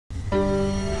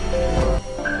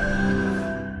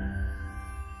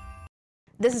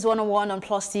This is 101 on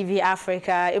Plus TV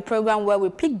Africa, a program where we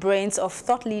pick brains of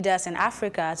thought leaders in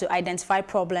Africa to identify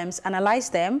problems, analyze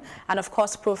them, and of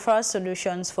course, prefer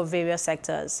solutions for various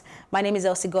sectors. My name is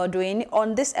Elsie Godwin.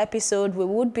 On this episode, we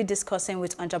would be discussing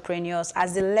with entrepreneurs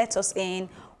as they let us in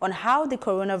on how the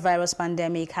coronavirus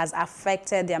pandemic has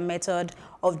affected their method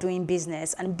of doing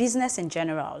business and business in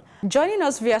general. Joining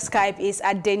us via Skype is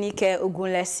Adenike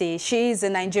Ogunlesi. She is a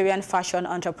Nigerian fashion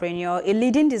entrepreneur, a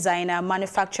leading designer,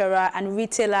 manufacturer, and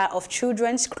retailer of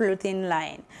children's clothing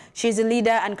line. She is a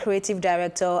leader and creative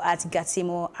director at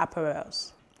Gatimo Apparel.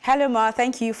 Hello, Ma.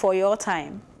 Thank you for your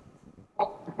time.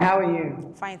 How are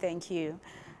you? Fine, thank you.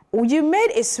 You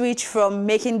made a switch from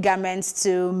making garments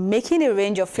to making a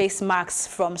range of face masks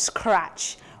from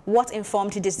scratch. What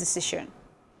informed this decision?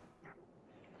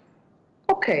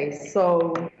 Okay,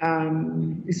 so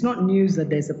it's not news that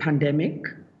there's a pandemic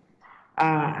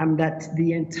and that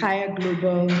the entire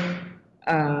global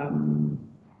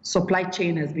supply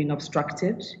chain has been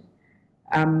obstructed.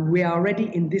 We are already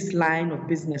in this line of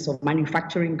business of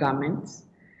manufacturing garments,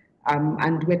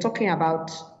 and we're talking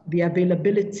about the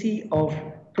availability of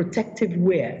protective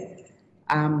wear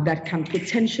that can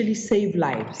potentially save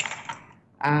lives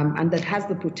and that has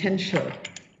the potential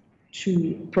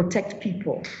to protect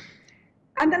people.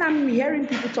 And then I'm hearing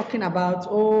people talking about,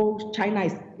 oh, China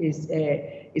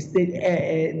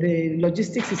the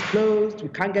logistics is closed, we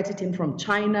can't get it in from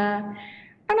China.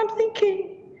 And I'm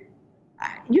thinking,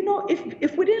 you know,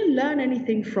 if we didn't learn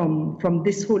anything from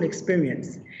this whole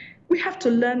experience, we have to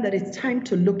learn that it's time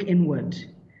to look inward.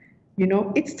 You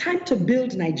know, it's time to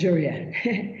build Nigeria.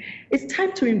 It's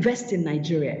time to invest in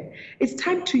Nigeria. It's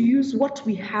time to use what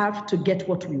we have to get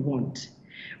what we want.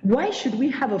 Why should we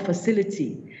have a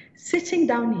facility sitting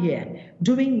down here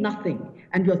doing nothing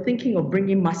and you're thinking of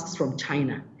bringing masks from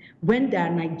China when there are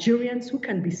Nigerians who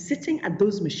can be sitting at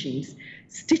those machines,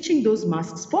 stitching those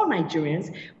masks for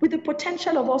Nigerians with the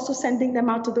potential of also sending them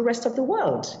out to the rest of the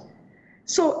world?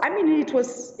 So, I mean,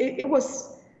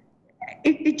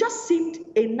 it just seemed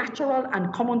a natural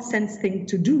and common sense thing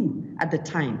to do at the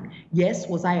time. Yes,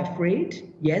 was I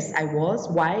afraid? Yes, I was.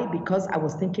 Why? Because I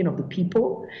was thinking of the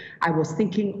people. I was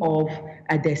thinking of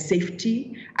their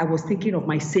safety. I was thinking of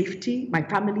my safety, my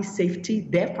family's safety,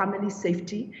 their family's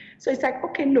safety. So it's like,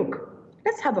 okay, look,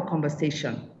 let's have a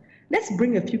conversation. Let's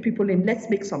bring a few people in. Let's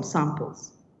make some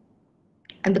samples.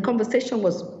 And the conversation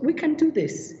was, we can do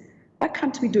this. Why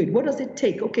can't we do it? What does it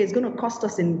take? Okay, it's going to cost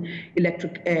us in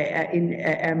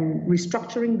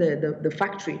restructuring the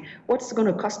factory. What's it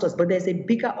going to cost us? But there's a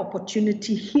bigger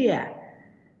opportunity here.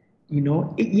 You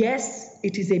know, yes,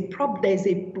 it is a problem.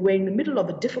 We're in the middle of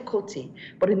a difficulty,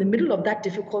 but in the middle of that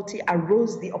difficulty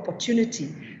arose the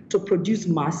opportunity to produce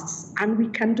masks, and we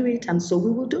can do it, and so we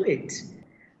will do it.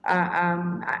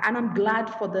 And I'm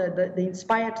glad for the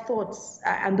inspired thoughts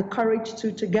and the courage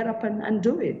to get up and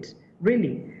do it,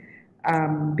 really.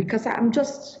 Because I'm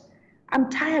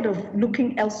tired of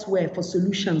looking elsewhere for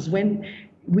solutions when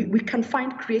we can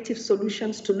find creative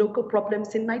solutions to local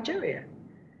problems in Nigeria.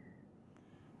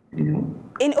 You know?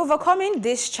 In overcoming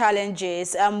these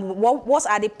challenges, what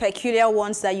are the peculiar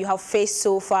ones that you have faced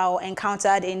so far or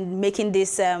encountered in making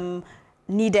this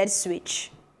needed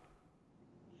switch?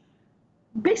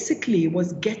 Basically, it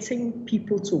was getting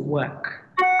people to work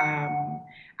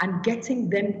and getting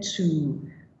them to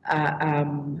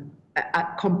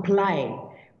comply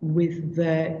with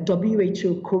the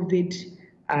WHO COVID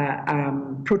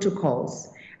protocols.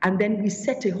 And then we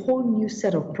set a whole new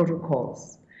set of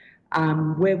protocols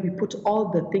where we put all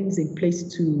the things in place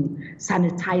to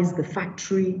sanitize the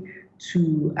factory,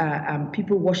 to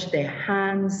people wash their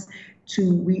hands,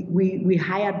 we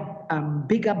hired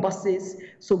bigger buses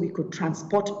so we could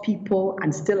transport people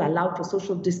and still allow for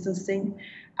social distancing.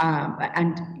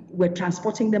 And we're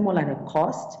transporting them all at a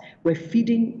cost. We're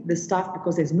feeding the staff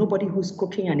because there's nobody who's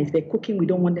cooking, and if they're cooking, we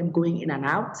don't want them going in and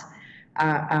out.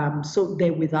 So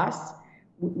they're with us.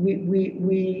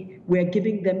 We're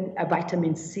giving them a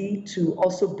vitamin C to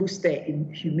also boost their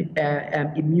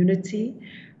immunity.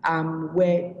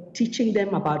 We're teaching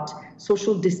them about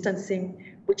social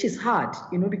distancing, which is hard,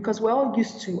 you know, because we're all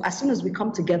used to, as soon as we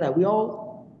come together, we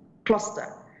all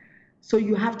cluster. So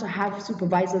you have to have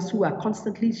supervisors who are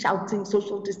constantly shouting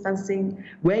social distancing,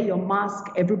 wear your mask,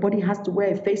 everybody has to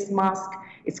wear a face mask,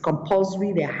 it's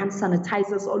compulsory, there are hand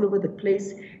sanitizers all over the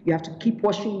place, you have to keep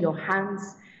washing your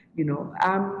hands, you know.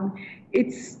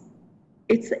 It's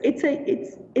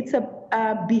a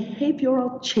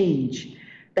behavioral change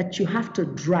that you have to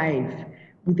drive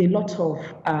with a lot of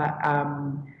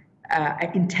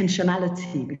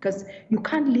intentionality, because you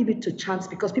can't leave it to chance,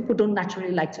 because people don't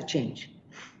naturally like to change.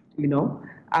 You know,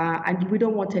 and we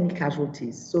don't want any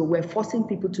casualties. So we're forcing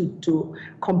people to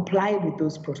comply with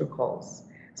those protocols.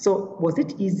 So was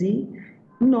it easy?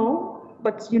 No,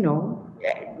 but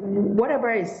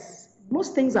whatever is,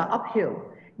 most things are uphill.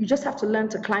 You just have to learn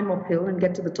to climb uphill and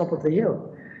get to the top of the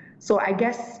hill. So I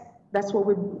guess that's what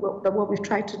we've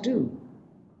tried to do.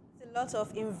 A lot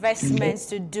of investments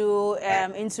to do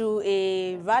into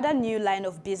a rather new line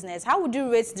of business. How would you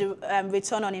rate the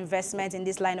return on investment in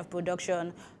this line of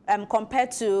production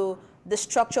compared to the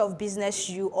structure of business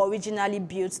you originally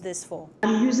built this for?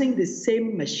 I'm using the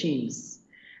same machines.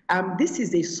 This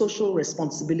is a social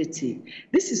responsibility.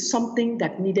 This is something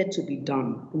that needed to be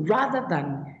done rather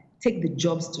than take the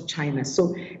jobs to China.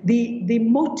 So the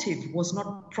motive was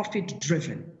not profit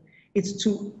driven. It's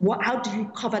how do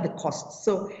you cover the costs?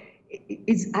 So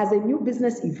as a new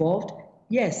business evolved,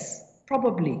 yes,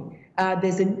 probably.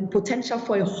 There's a potential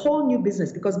for a whole new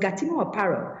business because Gatimo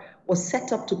Apparel was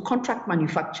set up to contract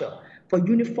manufacture for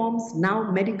uniforms, now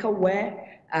medical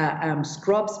wear,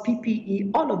 scrubs,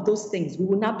 PPE, all of those things. We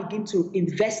will now begin to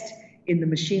invest in the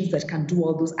machines that can do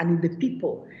all those and in the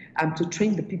people to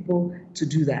train the people to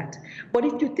do that. But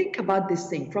if you think about this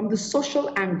thing from the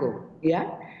social angle,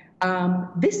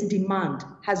 this demand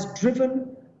has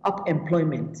driven up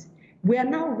employment. We are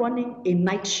now running a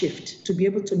night shift to be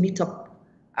able to meet up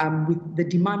with the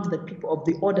demand that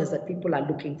the orders that people are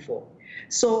looking for.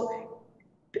 So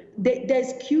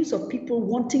there's queues of people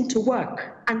wanting to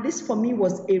work. And this for me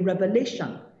was a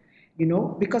revelation,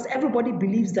 because everybody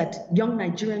believes that young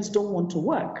Nigerians don't want to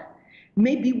work.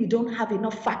 Maybe we don't have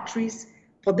enough factories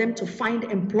for them to find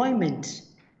employment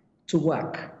to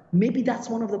work. Maybe that's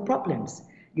one of the problems.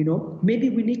 Maybe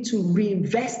we need to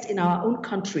reinvest in our own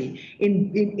country,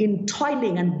 in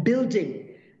toiling and building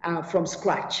from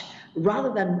scratch,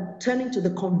 rather than turning to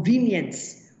the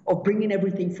convenience of bringing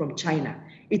everything from China.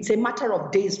 It's a matter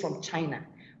of days from China,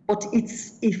 but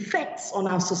its effects on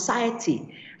our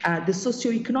society, the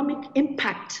socioeconomic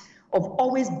impact of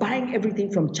always buying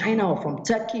everything from China or from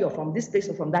Turkey or from this place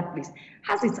or from that place,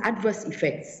 has its adverse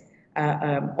effects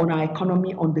on our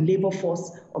economy, on the labor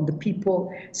force, on the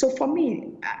people. So for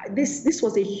me, this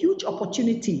was a huge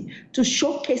opportunity to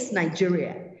showcase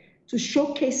Nigeria, to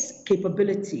showcase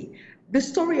capability. The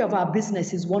story of our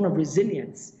business is one of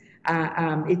resilience.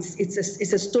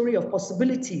 It's a story of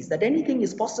possibilities, that anything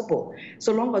is possible,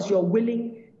 so long as you're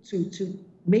willing to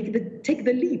take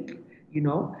the leap,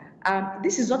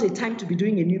 This is not a time to be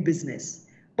doing a new business,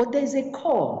 but there's a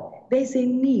call, there's a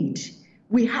need.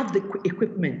 We have the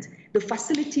equipment, the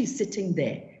facility is sitting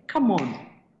there. Come on,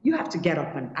 you have to get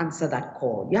up and answer that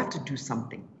call. You have to do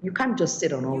something. You can't just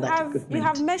sit on all that equipment. You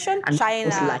have mentioned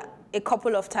China a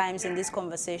couple of times in this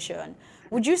conversation.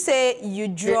 Would you say you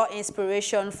draw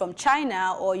inspiration from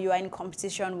China, or you are in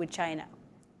competition with China?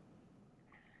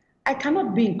 I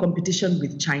cannot be in competition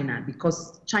with China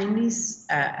because Chinese,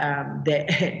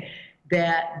 the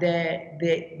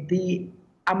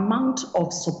amount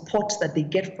of support that they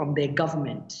get from their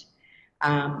government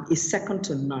is second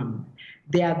to none.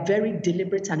 They are very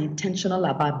deliberate and intentional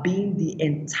about being the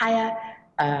entire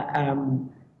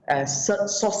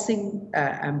sourcing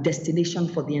destination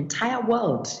for the entire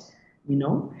world,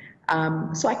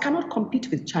 So I cannot compete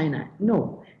with China.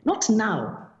 No, not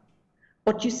now.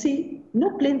 But you see,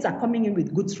 no planes are coming in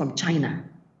with goods from China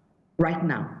right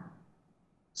now.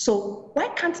 So why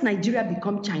can't Nigeria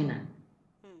become China?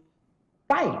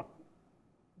 Why?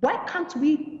 Why can't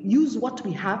we use what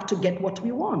we have to get what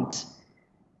we want?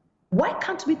 Why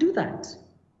can't we do that?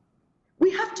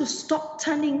 We have to stop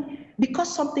turning,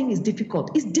 because something is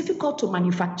difficult. It's difficult to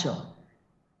manufacture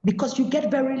because you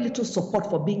get very little support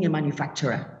for being a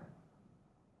manufacturer.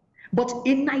 But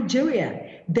in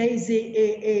Nigeria, there is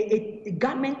a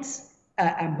garment,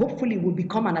 hopefully will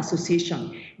become an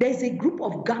association. There is a group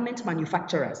of garment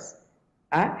manufacturers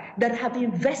that have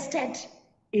invested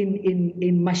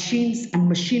in machines and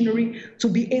machinery to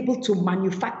be able to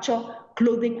manufacture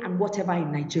clothing and whatever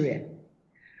in Nigeria.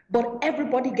 But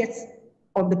everybody gets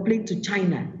on the plane to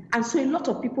China. And so a lot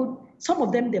of people, some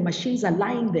of them, their machines are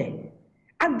lying there.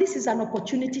 And this is an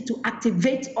opportunity to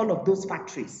activate all of those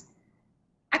factories.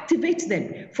 Activate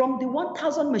them. From the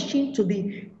 1,000 machine to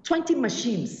the 20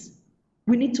 machines,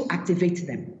 we need to activate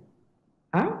them.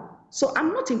 So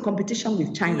I'm not in competition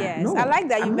with China. Yes, no, I like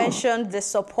that you mentioned the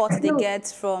support they get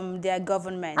from their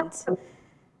government.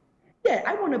 Yeah,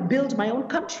 I want to build my own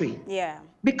country. Yeah.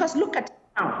 Because look at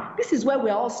now, this is where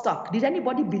we're all stuck. Did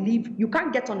anybody believe you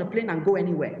can't get on a plane and go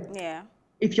anywhere? Yeah.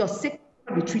 If you're sick,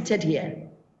 you'll be treated here.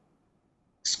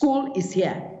 School is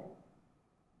here.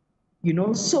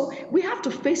 So we have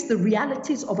to face the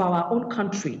realities of our own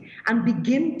country and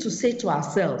begin to say to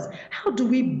ourselves, how do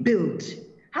we build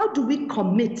how do we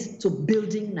commit to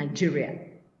building Nigeria?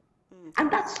 And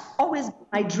that's always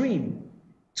my dream,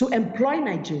 to employ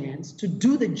Nigerians to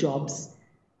do the jobs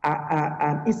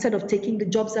instead of taking the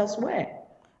jobs elsewhere.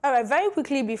 All right, very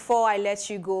quickly before I let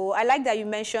you go, I like that you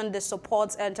mentioned the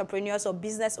support entrepreneurs or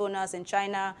business owners in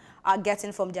China are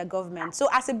getting from their government. So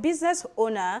as a business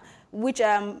owner, which,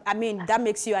 I mean, that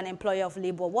makes you an employer of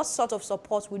labor, what sort of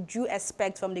support would you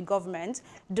expect from the government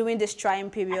during this trying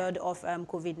period of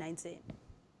COVID-19?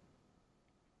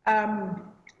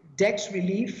 Debt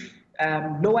relief,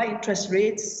 lower interest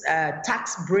rates,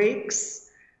 tax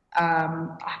breaks,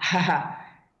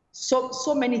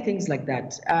 so many things like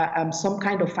that. Some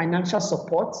kind of financial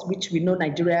support, which we know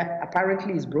Nigeria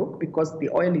apparently is broke because the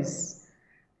oil is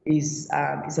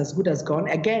as good as gone.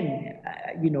 Again,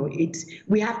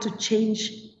 we have to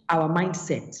change our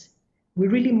mindset. We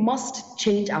really must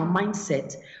change our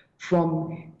mindset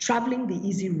from traveling the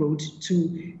easy road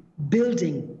to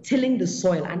building, tilling the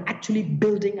soil, and actually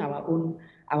building our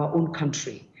own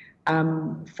country.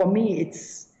 For me,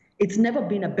 it's never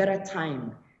been a better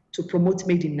time to promote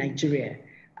Made in Nigeria,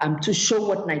 to show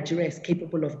what Nigeria is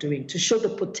capable of doing, to show the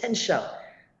potential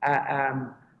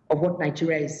of what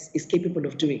Nigeria is capable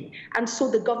of doing. And so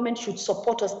the government should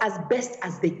support us as best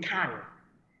as they can,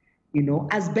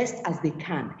 as best as they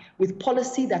can, with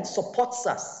policy that supports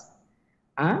us,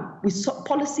 with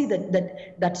policy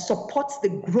that supports the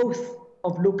growth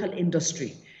of local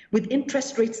industry, with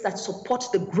interest rates that support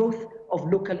the growth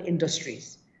of local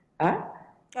industries.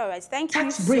 All right, thank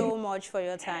you so much for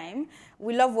your time.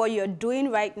 We love what you're doing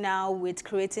right now with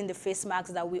creating the face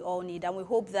masks that we all need, and we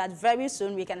hope that very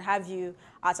soon we can have you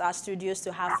at our studios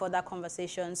to have further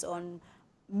conversations on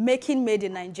making Made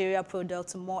in Nigeria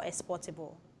products more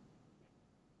exportable.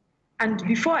 And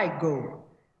before I go,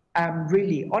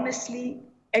 really, honestly,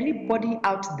 anybody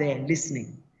out there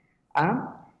listening,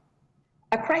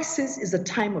 a crisis is a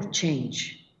time of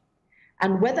change.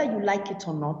 And whether you like it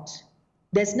or not,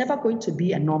 there's never going to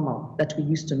be a normal that we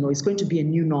used to know. It's going to be a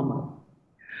new normal.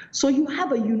 So you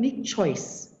have a unique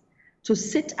choice to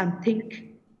sit and think,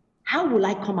 how will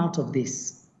I come out of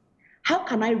this? How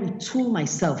can I retool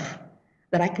myself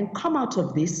that I can come out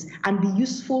of this and be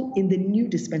useful in the new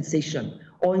dispensation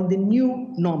or in the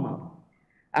new normal?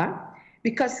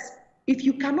 Because if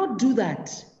you cannot do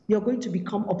that, you're going to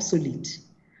become obsolete.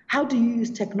 How do you use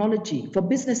technology? For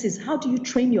businesses, how do you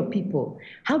train your people?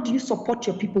 How do you support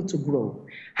your people to grow?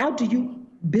 How do you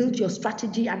build your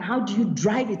strategy, and how do you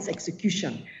drive its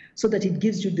execution so that it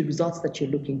gives you the results that you're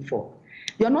looking for?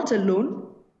 You're not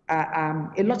alone.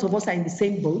 A lot of us are in the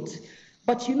same boat.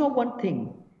 But you know one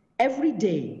thing, every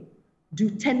day, do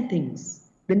 10 things.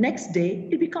 The next day,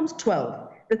 it becomes 12.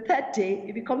 The third day,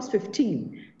 it becomes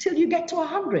 15, till you get to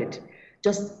 100.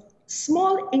 Just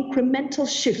small incremental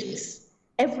shifts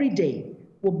every day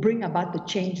will bring about the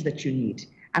change that you need.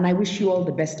 And I wish you all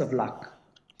the best of luck.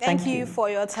 Thank you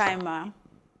for your time, Ma.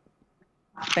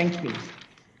 Thank you.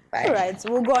 Bye. All right,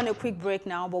 we'll go on a quick break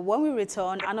now, but when we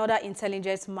return, another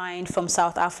intelligent mind from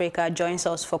South Africa joins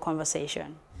us for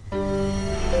conversation.